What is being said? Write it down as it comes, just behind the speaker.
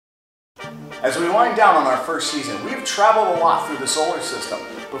As we wind down on our first season, we've traveled a lot through the solar system,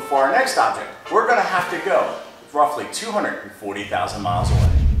 but for our next object, we're going to have to go roughly 240,000 miles away.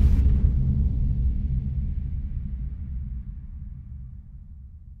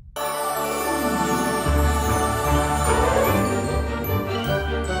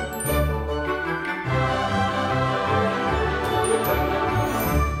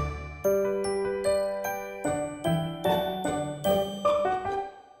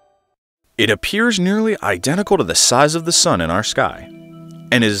 It appears nearly identical to the size of the Sun in our sky,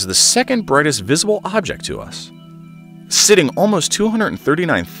 and is the second brightest visible object to us. Sitting almost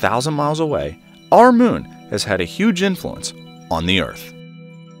 239,000 miles away, our Moon has had a huge influence on the Earth.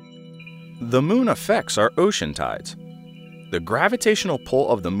 The Moon affects our ocean tides. The gravitational pull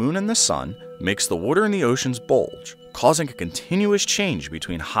of the Moon and the Sun makes the water in the oceans bulge, causing a continuous change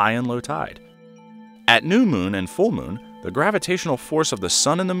between high and low tide. At new moon and full moon, the gravitational force of the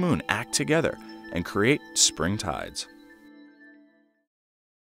Sun and the Moon act together and create spring tides.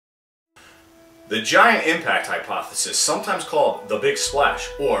 The giant impact hypothesis, sometimes called the Big Splash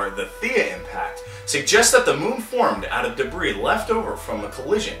or the Theia impact, suggests that the Moon formed out of debris left over from a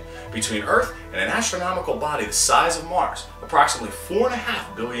collision between Earth and an astronomical body the size of Mars approximately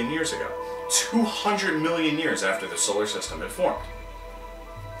 4.5 billion years ago, 200 million years after the solar system had formed.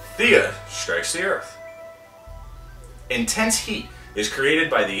 Theia strikes the Earth. Intense heat is created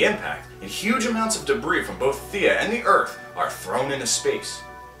by the impact, and huge amounts of debris from both Theia and the Earth are thrown into space.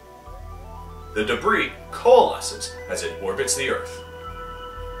 The debris coalesces as it orbits the Earth.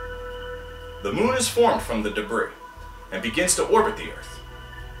 The Moon is formed from the debris and begins to orbit the Earth.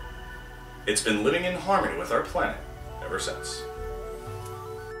 It's been living in harmony with our planet ever since.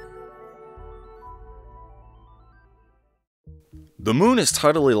 The Moon is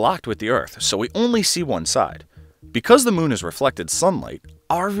tidally locked with the Earth, so we only see one side. Because the Moon has reflected sunlight,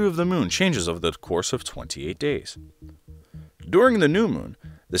 our view of the Moon changes over the course of 28 days. During the new moon,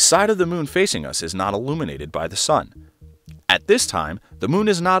 the side of the Moon facing us is not illuminated by the Sun. At this time, the Moon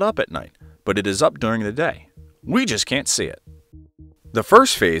is not up at night, but it is up during the day. We just can't see it. The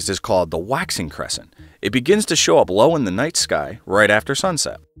first phase is called the waxing crescent. It begins to show up low in the night sky right after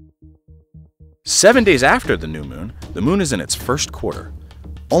sunset. 7 days after the new moon, the Moon is in its first quarter.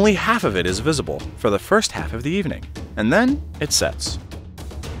 Only half of it is visible for the first half of the evening, and then it sets.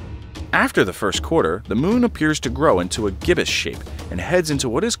 After the first quarter, the Moon appears to grow into a gibbous shape and heads into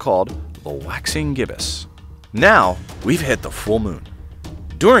what is called the waxing gibbous. Now, we've hit the full moon.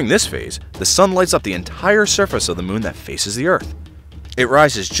 During this phase, the Sun lights up the entire surface of the Moon that faces the Earth. It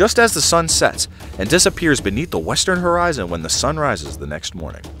rises just as the Sun sets and disappears beneath the western horizon when the Sun rises the next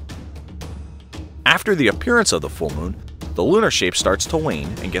morning. After the appearance of the full moon, the lunar shape starts to wane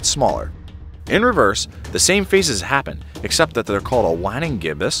and get smaller. In reverse, the same phases happen, except that they're called a waning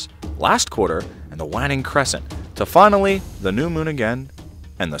gibbous, last quarter, and the waning crescent, to finally the new moon again,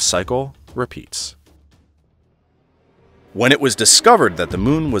 and the cycle repeats. When it was discovered that the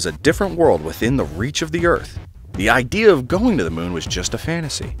Moon was a different world within the reach of the Earth, the idea of going to the Moon was just a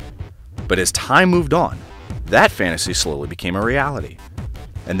fantasy. But as time moved on, that fantasy slowly became a reality.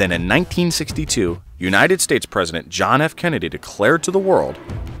 And then in 1962, United States President John F. Kennedy declared to the world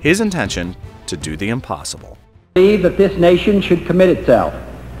his intention to do the impossible. I believe that this nation should commit itself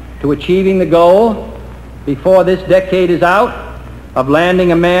to achieving the goal, before this decade is out, of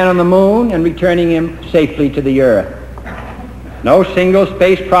landing a man on the Moon and returning him safely to the Earth. No single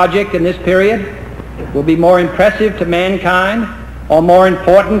space project in this period will be more impressive to mankind or more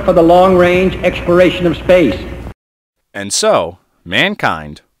important for the long-range exploration of space. And so,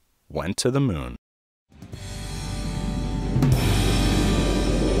 mankind went to the Moon.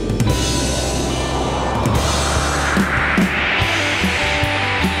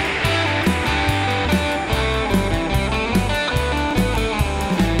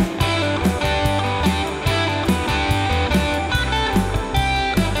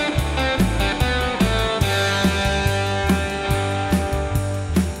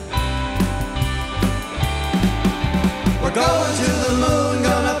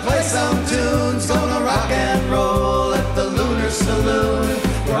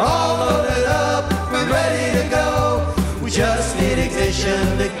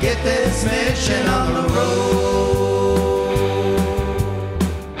 To get this mission on the road.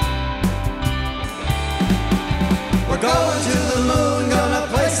 We're going to the moon, gonna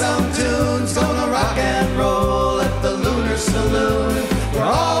play some tunes, gonna rock and roll at the Lunar Saloon. We're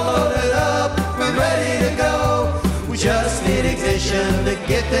all loaded up, we're ready to go. We just need ignition to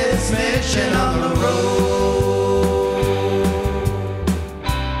get this mission on the road.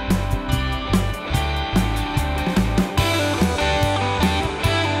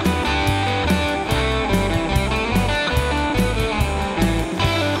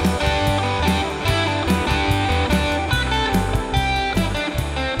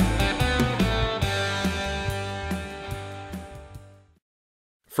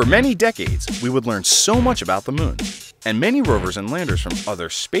 For many decades, we would learn so much about the moon, and many rovers and landers from other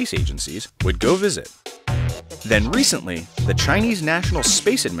space agencies would go visit. Then recently, the Chinese National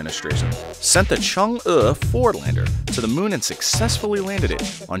Space Administration sent the Chang'e 4 lander to the moon and successfully landed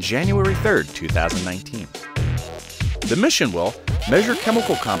it on January 3, 2019. The mission will measure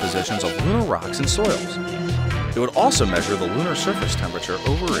chemical compositions of lunar rocks and soils. It would also measure the lunar surface temperature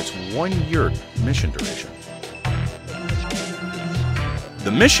over its 1-year mission duration.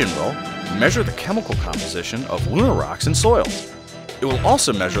 The mission will measure the chemical composition of lunar rocks and soils. It will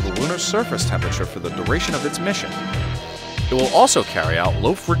also measure the lunar surface temperature for the duration of its mission. It will also carry out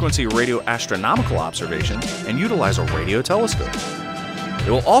low-frequency radio astronomical observations and utilize a radio telescope.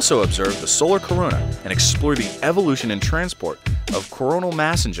 It will also observe the solar corona and explore the evolution and transport of coronal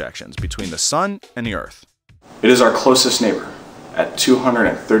mass injections between the Sun and the Earth. It is our closest neighbor at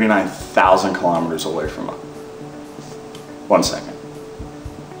 239,000 kilometers away from us. 1 second.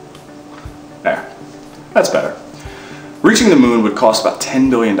 There. That's better. Reaching the moon would cost about $10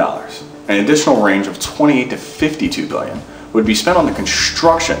 billion. An additional range of 28 to 52 billion would be spent on the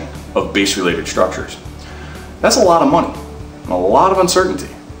construction of base-related structures. That's a lot of money and a lot of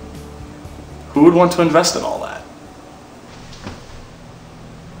uncertainty. Who would want to invest in all that?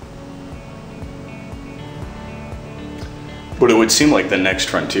 But it would seem like the next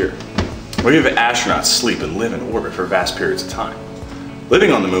frontier. We have astronauts sleep and live in orbit for vast periods of time.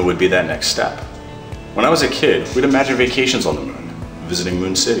 Living on the moon would be that next step. When I was a kid, we'd imagine vacations on the moon, visiting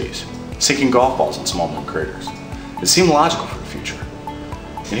moon cities, sinking golf balls in small moon craters. It seemed logical for the future.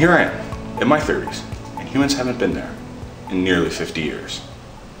 And here I am, in my 30s, and humans haven't been there in nearly 50 years.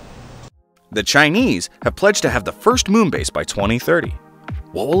 The Chinese have pledged to have the first moon base by 2030.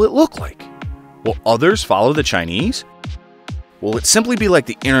 What will it look like? Will others follow the Chinese? Will it simply be like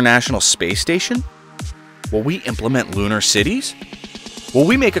the International Space Station? Will we implement lunar cities? Will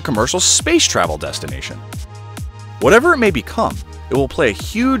we make a commercial space travel destination? Whatever it may become, it will play a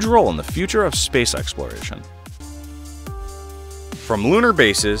huge role in the future of space exploration. From lunar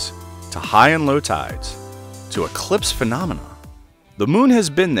bases, to high and low tides, to eclipse phenomena, the moon has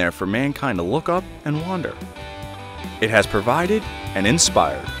been there for mankind to look up and wonder. It has provided and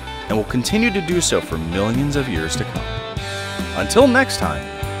inspired, and will continue to do so for millions of years to come. Until next time,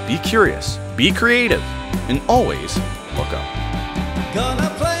 be curious, be creative, and always look up. Gonna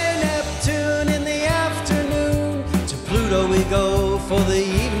play Neptune in the afternoon. To Pluto we go for the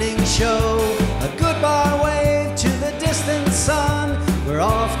evening show. A goodbye wave to the distant sun. We're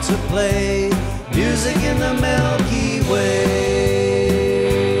off to play music in the Milky Way.